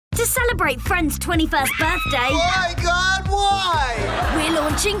To celebrate Friends' 21st birthday... Oh my God, why? We're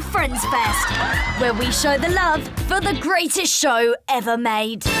launching FriendsFest, where we show the love for the greatest show ever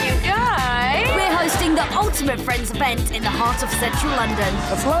made. You guys! We're hosting the ultimate Friends event in the heart of central London.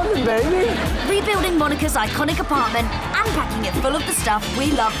 That's London, baby. Rebuilding Monica's iconic apartment and packing it full of the stuff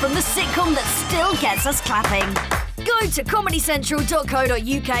we love from the sitcom that still gets us clapping. Go to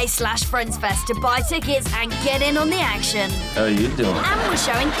comedycentral.co.uk/FriendsFest to buy tickets and get in on the action. How you doing? And we're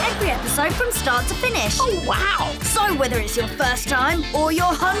showing every episode from start to finish. Oh, wow! So whether it's your first time or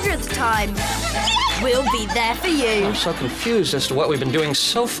your 100th time, we'll be there for you. I'm so confused as to what we've been doing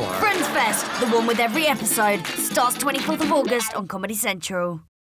so far. FriendsFest, the one with every episode, starts 24th of August on Comedy Central.